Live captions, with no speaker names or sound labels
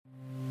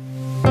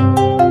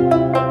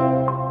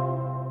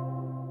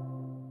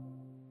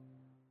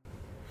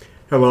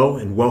Hello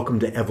and welcome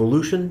to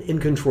Evolution in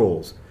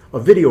Controls, a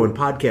video and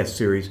podcast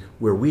series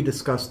where we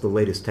discuss the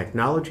latest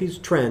technologies,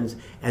 trends,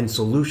 and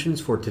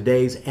solutions for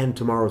today's and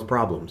tomorrow's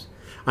problems.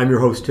 I'm your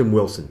host, Tim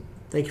Wilson.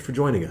 Thank you for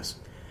joining us.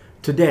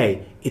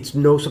 Today, it's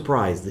no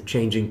surprise that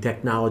changing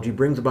technology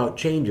brings about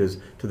changes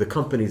to the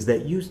companies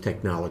that use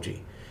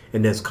technology.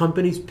 And as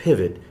companies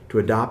pivot to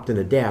adopt and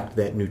adapt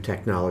that new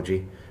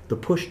technology, the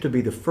push to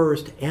be the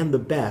first and the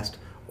best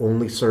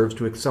only serves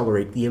to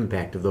accelerate the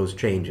impact of those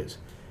changes.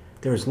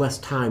 There is less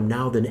time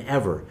now than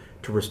ever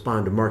to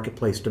respond to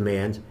marketplace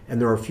demands,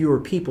 and there are fewer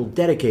people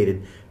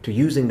dedicated to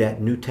using that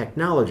new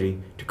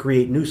technology to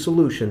create new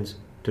solutions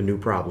to new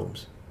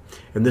problems.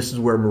 And this is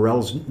where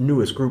Marel's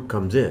newest group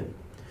comes in.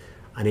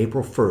 On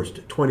April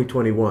 1st,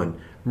 2021,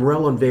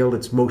 Marel unveiled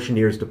its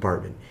Motioneers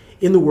department.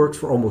 In the works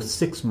for almost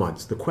 6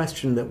 months, the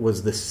question that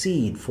was the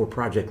seed for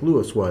Project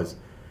Lewis was,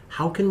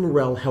 how can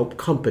Marel help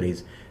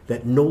companies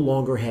that no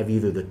longer have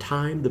either the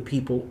time, the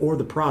people, or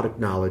the product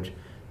knowledge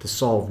to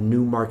solve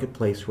new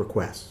marketplace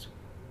requests?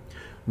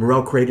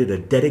 Marel created a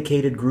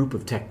dedicated group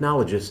of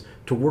technologists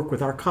to work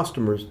with our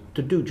customers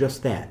to do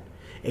just that.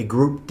 A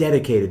group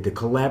dedicated to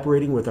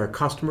collaborating with our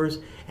customers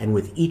and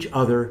with each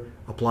other,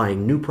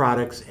 applying new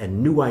products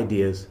and new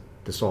ideas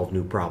to solve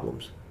new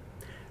problems.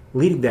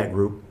 Leading that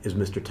group is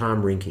Mr.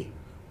 Tom Rinke.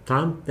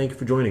 Tom, thank you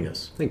for joining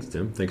us. Thanks,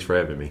 Tim. Thanks for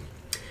having me.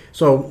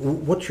 So,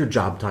 what's your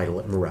job title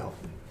at Marel?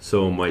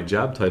 So my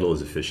job title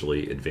is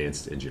officially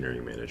Advanced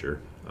Engineering Manager,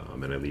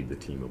 and I lead the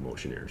team of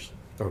Motioneers.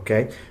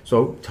 Okay,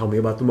 so tell me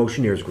about the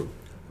Motioneers group.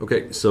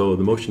 Okay, so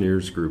the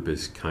Motioneers group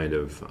is kind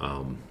of,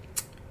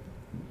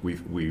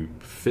 we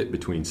fit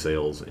between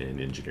sales and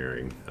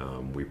engineering.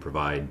 We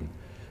provide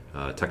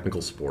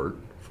technical support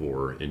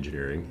for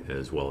engineering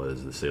as well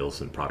as the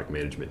sales and product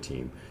management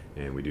team,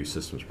 and we do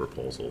systems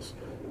proposals.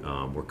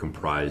 We're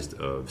comprised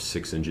of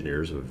 6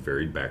 engineers of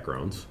varied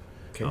backgrounds.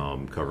 Okay.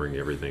 Covering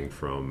everything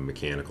from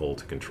mechanical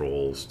to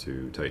controls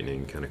to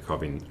tightening, kind of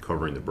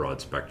covering the broad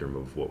spectrum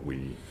of what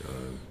we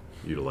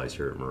utilize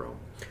here at Marel.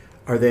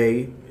 Are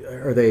they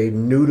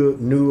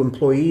new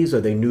employees?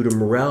 Are they new to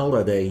Marel?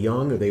 Are they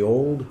young? Are they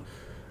old?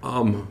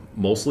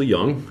 Mostly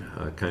young,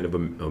 kind of a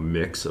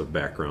mix of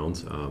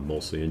backgrounds,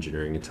 mostly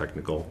engineering and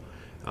technical.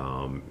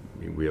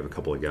 We have a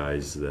couple of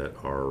guys that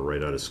are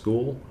right out of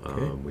school.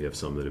 Okay. We have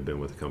some that have been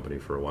with the company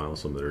for a while,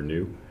 some that are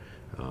new.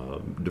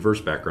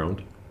 Diverse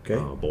background. Okay.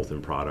 Both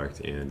in product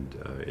and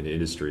in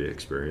industry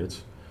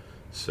experience.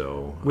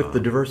 So, with the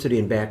diversity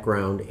in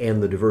background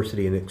and the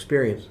diversity in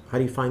experience, how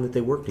do you find that they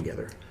work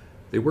together?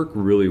 They work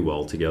really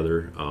well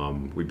together.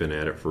 We've been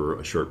at it for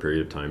a short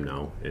period of time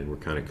now, and we're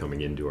kind of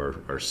coming into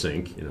our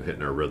sync,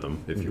 hitting our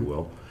rhythm, if you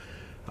will.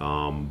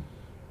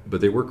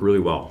 But they work really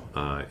well.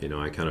 I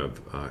kind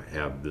of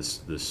have this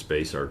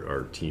space,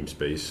 our team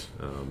space,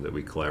 that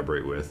we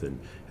collaborate with, and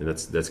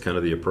that's kind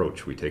of the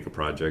approach. We take a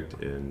project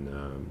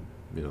and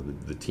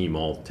the team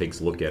all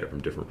takes a look at it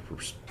from different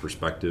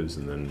perspectives,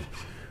 and then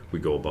we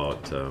go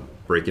about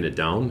breaking it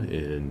down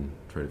and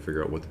trying to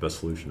figure out what the best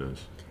solution is.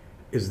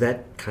 Is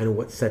that kind of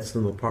what sets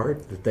them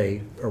apart, that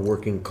they are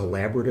working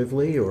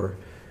collaboratively, or?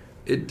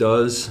 It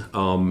does,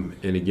 and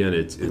again,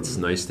 it's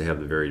nice to have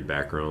the varied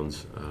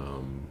backgrounds.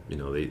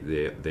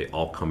 They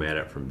all come at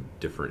it from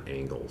different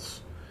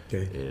angles.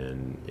 Okay.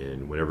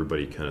 And when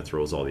everybody kind of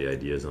throws all the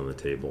ideas on the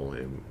table,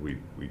 and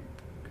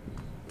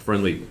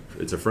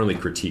it's a friendly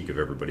critique of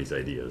everybody's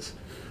ideas,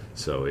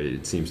 so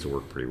it seems to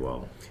work pretty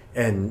well.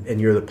 And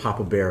you're the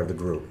Papa Bear of the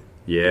group.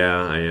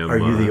 Yeah, I am. Are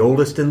you the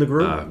oldest in the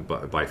group?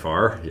 By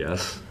far,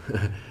 yes.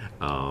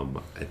 I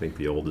think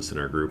the oldest in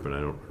our group, and I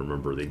don't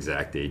remember the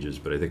exact ages,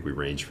 but I think we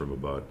range from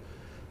about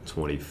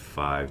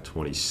 25,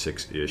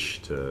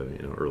 26-ish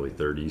to early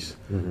 30s.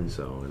 Mm-hmm.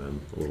 So, and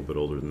I'm a little bit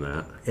older than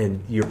that.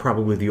 And you're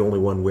probably the only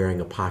one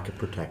wearing a pocket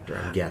protector,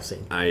 I'm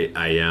guessing. I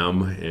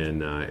am,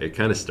 and it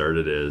kind of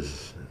started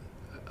as,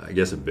 I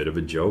guess, a bit of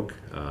a joke.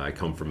 I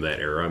come from that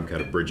era. I'm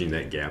kind of bridging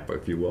that gap,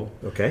 if you will.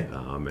 Okay.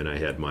 And I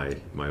had my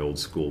old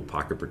school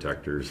pocket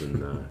protectors,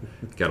 and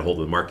got a hold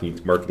of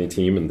the marketing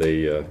team, and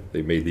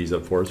they made these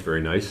up for us.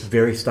 Very nice.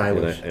 Very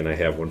stylish. And I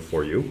have one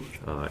for you,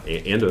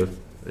 and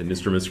an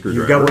instrument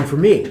screwdriver. You got one for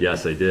me.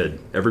 Yes, I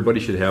did. Everybody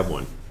should have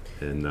one,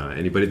 and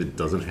anybody that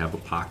doesn't have a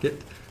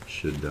pocket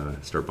should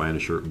start buying a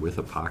shirt with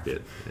a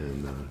pocket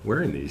and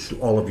wearing these. Do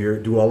all of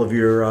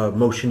your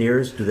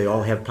Motioneers, do they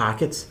all have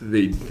pockets?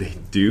 They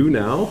do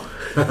now.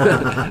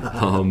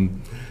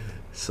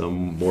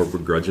 Some more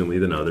begrudgingly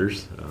than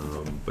others,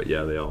 but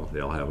yeah, they all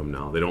have them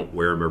now. They don't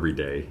wear them every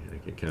day.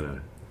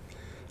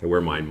 I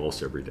wear mine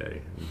most every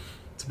day.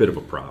 It's a bit of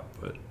a prop,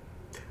 but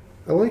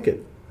I like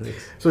it.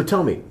 Thanks. So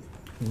tell me,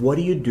 what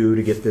do you do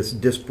to get this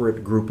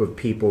disparate group of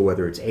people,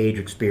 whether it's age,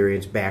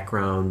 experience,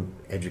 background,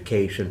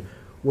 education?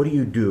 What do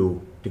you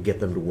do to get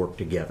them to work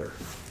together?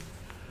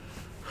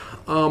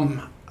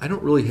 I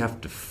don't really have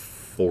to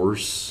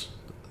force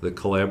the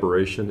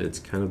collaboration. It's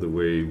kind of the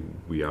way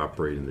we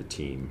operate in the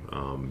team.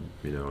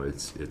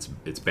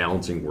 It's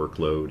balancing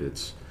workload.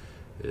 It's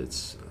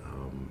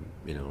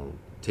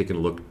taking a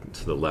look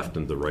to the left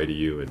and the right of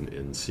you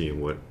and seeing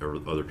what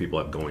other people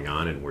have going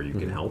on and where you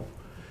can help.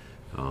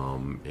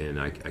 And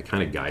I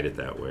kind of guide it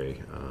that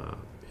way.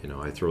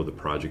 I throw the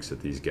projects at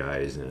these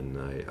guys,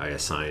 and I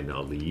assign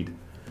a lead,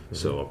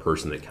 so a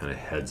person that kind of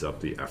heads up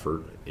the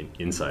effort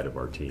inside of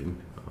our team.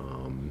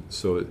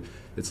 So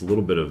it's a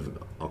little bit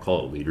of, I'll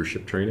call it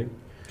leadership training.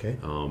 Okay.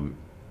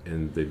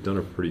 And they've done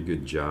a pretty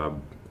good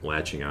job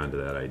latching onto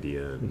that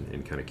idea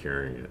and kind of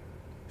carrying it.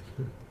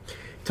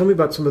 Tell me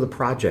about some of the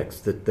projects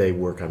that they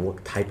work on.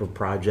 What type of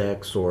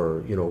projects,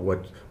 or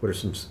what are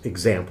some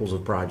examples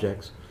of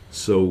projects?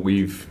 So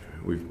we've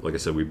like I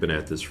said, we've been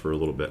at this for a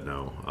little bit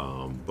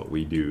now, but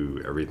we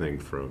do everything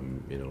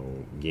from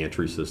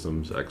gantry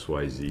systems,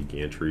 XYZ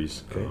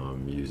gantries, Okay.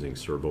 using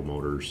servo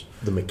motors.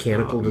 The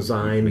mechanical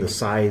design, the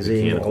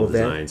sizing, mechanical all of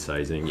design, that.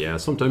 sizing. Yeah,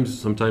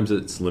 sometimes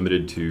it's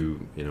limited to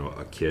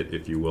a kit,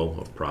 if you will,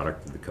 of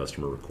product that the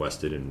customer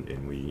requested,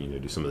 and we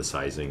do some of the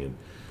sizing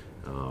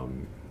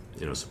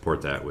and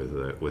support that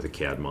with a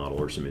CAD model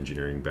or some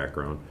engineering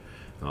background.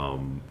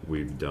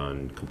 We've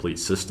done complete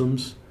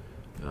systems.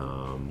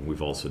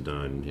 We've also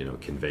done,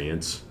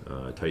 conveyance,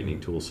 tightening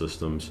tool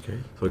systems. Okay.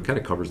 So it kind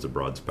of covers the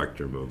broad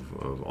spectrum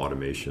of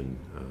automation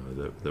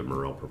that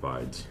Marel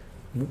provides.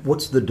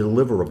 What's the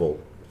deliverable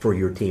for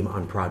your team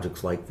on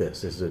projects like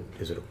this? Is it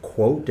a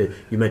quote?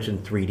 You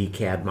mentioned 3D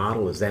CAD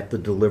model. Is that the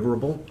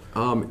deliverable?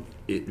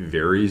 It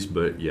varies,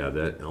 but yeah,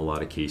 that in a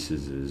lot of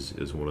cases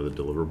is one of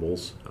the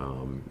deliverables.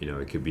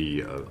 It could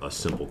be a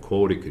simple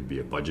quote, it could be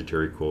a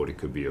budgetary quote, it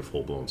could be a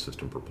full-blown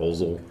system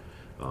proposal.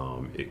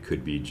 It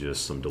could be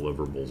just some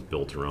deliverables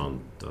built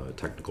around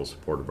technical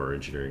support of our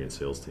engineering and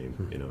sales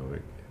team.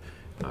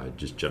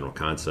 Just general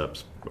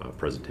concepts,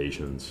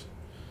 presentations.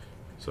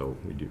 So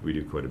we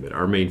do quite a bit.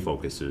 Our main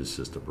focus is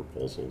system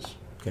proposals.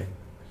 Okay.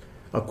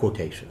 A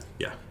quotation.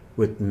 Yeah.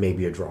 With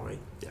maybe a drawing.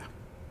 Yeah.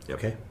 Yep.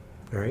 Okay.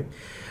 All right.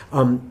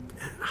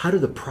 How do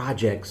the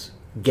projects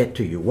get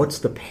to you? What's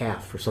the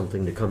path for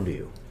something to come to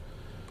you?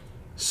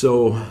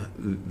 So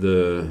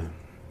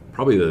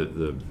probably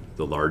the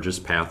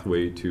largest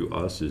pathway to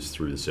us is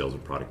through the sales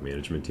and product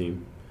management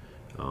team.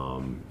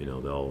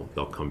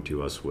 They'll come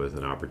to us with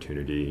an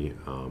opportunity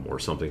or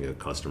something a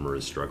customer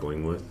is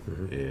struggling with,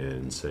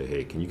 and say,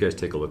 hey, can you guys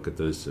take a look at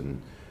this and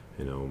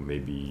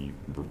maybe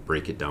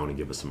break it down and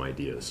give us some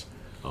ideas.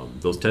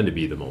 Those tend to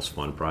be the most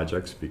fun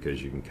projects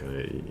because you can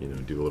kind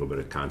of do a little bit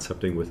of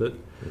concepting with it.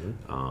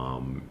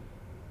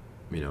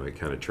 It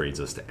kind of trains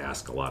us to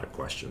ask a lot of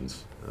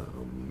questions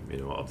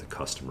of the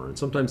customer, and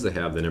sometimes they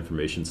have that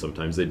information,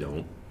 sometimes they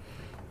don't.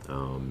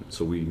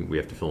 So we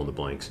have to fill in the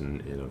blanks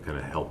and kind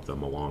of help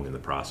them along in the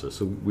process.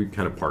 So we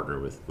kind of partner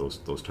with those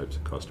types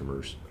of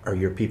customers. Are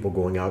your people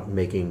going out and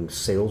making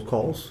sales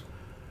calls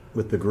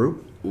with the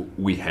group?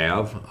 We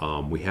have.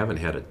 We haven't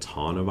had a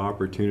ton of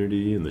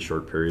opportunity in the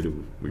short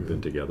period we've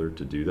been together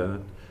to do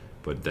that,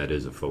 but that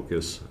is a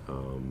focus.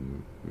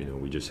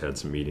 We just had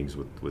some meetings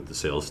with the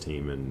sales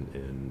team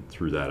and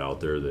threw that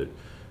out there that,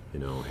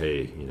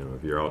 hey,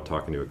 if you're out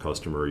talking to a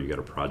customer, you got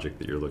a project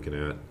that you're looking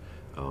at,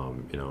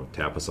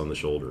 tap us on the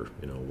shoulder.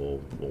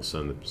 We'll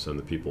send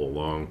the people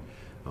along.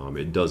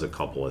 It does a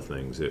couple of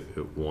things. It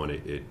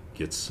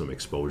gets some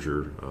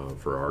exposure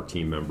for our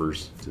team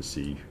members to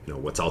see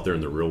what's out there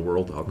in the real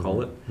world, I'll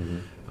call it,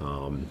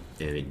 and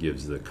it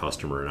gives the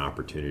customer an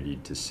opportunity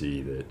to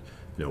see that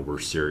we're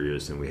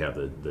serious and we have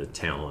the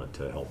talent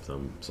to help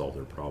them solve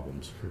their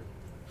problems.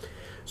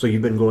 So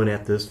you've been going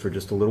at this for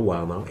just a little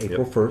while now.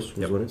 April 1st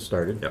was when it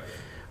started. Yep.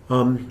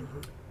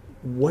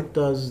 What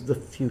does the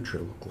future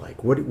look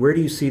like? Where do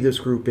you see this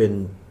group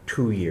in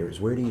 2 years?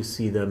 Where do you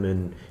see them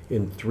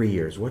in 3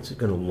 years? What's it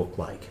going to look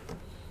like?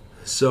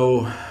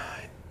 So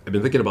I've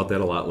been thinking about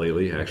that a lot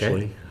lately,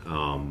 actually.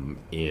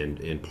 Okay.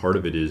 And part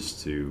of it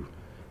is to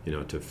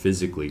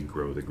physically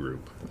grow the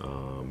group.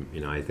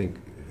 I think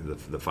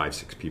the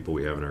 5-6 people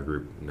we have in our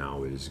group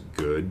now is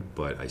good,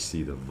 but I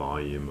see the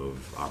volume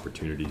of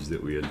opportunities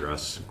that we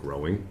address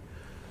growing.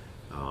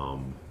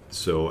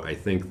 So I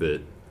think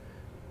that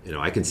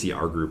I can see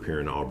our group here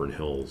in Auburn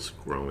Hills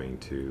growing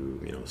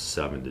to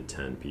 7 to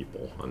 10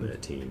 people on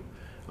that team.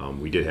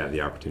 We did have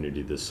the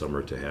opportunity this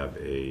summer to have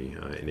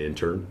an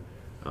intern,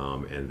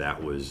 and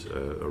that was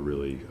a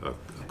really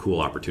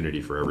cool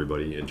opportunity for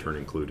everybody, intern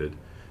included,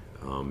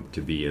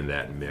 to be in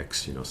that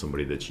mix.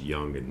 Somebody that's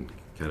young and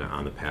kind of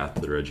on the path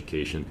to their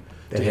education.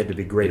 That had to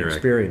be great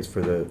experience for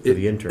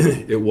the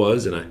intern. It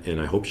was, and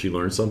I hope she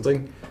learned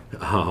something.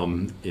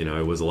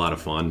 It was a lot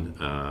of fun.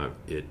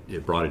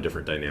 It brought a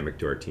different dynamic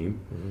to our team.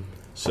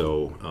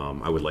 So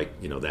I would like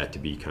that to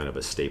be kind of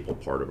a staple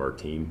part of our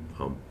team.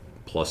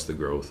 Plus the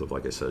growth of,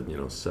 like I said,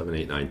 7,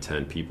 8, 9,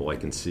 10 people I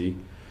can see.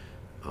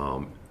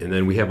 And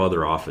then we have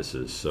other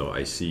offices, so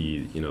I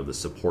see the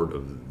support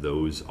of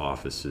those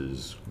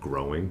offices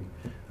growing,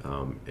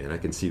 and I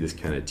can see this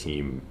kind of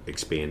team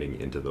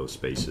expanding into those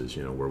spaces.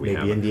 Where we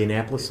have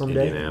Indianapolis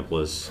someday.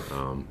 Indianapolis.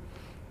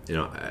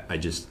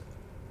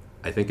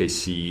 I think I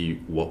see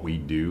what we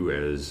do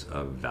as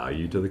a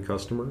value to the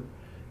customer,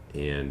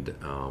 and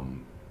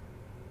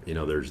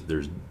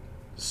there's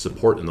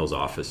support in those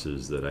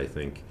offices that I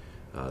think.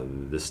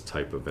 This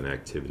type of an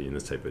activity and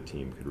this type of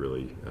team could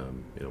really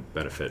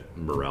benefit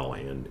Marel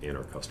and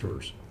our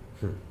customers.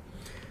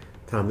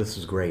 Tom, this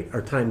is great.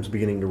 Our time's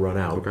beginning to run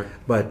out, Okay.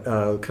 but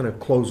kind of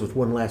close with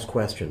one last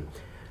question.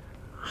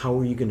 How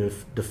are you going to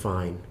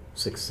define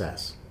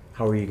success?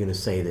 How are you going to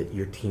say that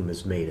your team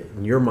has made it?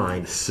 In your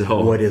mind,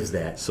 what is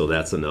that? So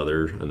that's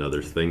another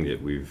thing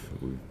that we've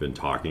been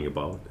talking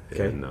about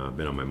Okay. and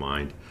been on my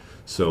mind.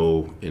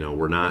 So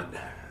we're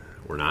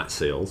not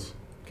sales.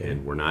 Okay.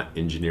 And we're not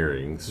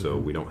engineering, so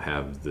we don't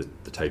have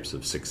the types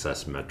of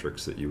success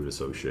metrics that you would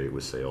associate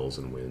with sales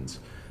and wins.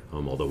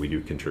 Although we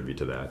do contribute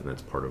to that, and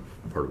that's part of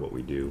what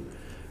we do.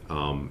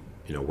 We're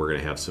going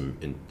to have some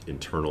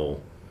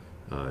internal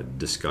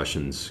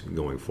discussions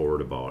going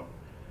forward about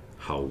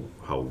how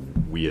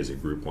we as a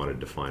group want to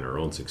define our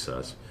own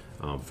success.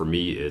 For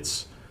me,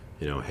 it's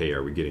hey,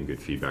 are we getting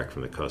good feedback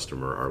from the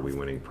customer? Are we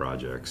winning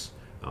projects?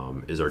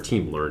 Is our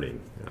team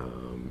learning?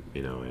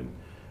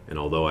 And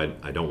although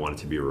I don't want it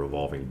to be a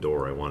revolving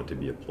door, I want it to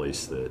be a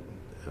place that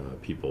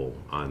people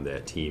on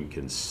that team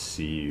can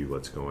see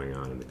what's going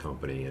on in the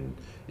company and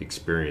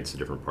experience the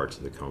different parts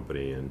of the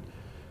company. And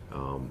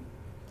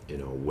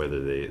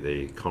whether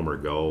they come or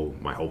go,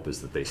 my hope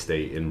is that they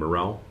stay in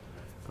Marel.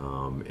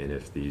 And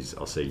if these,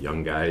 I'll say,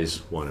 young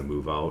guys want to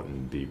move out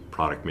and be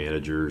product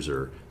managers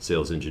or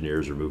sales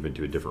engineers or move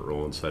into a different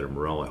role inside of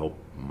Marel, I hope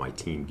my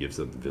team gives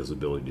them the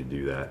visibility to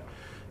do that.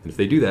 And if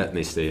they do that and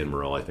they stay in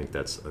Marel, I think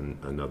that's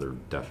another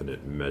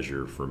definite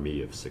measure for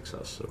me of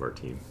success of our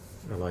team.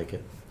 I like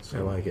it. I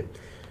like it.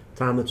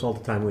 Tom, that's all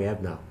the time we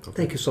have now. Okay.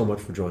 Thank you so much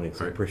for joining us.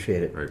 All right. I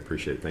appreciate it. All right,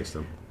 appreciate it. Thanks,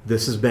 Tim.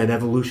 This has been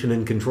Evolution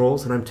in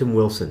Controls, and I'm Tim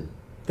Wilson.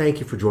 Thank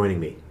you for joining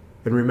me.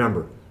 And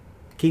remember,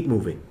 keep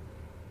moving.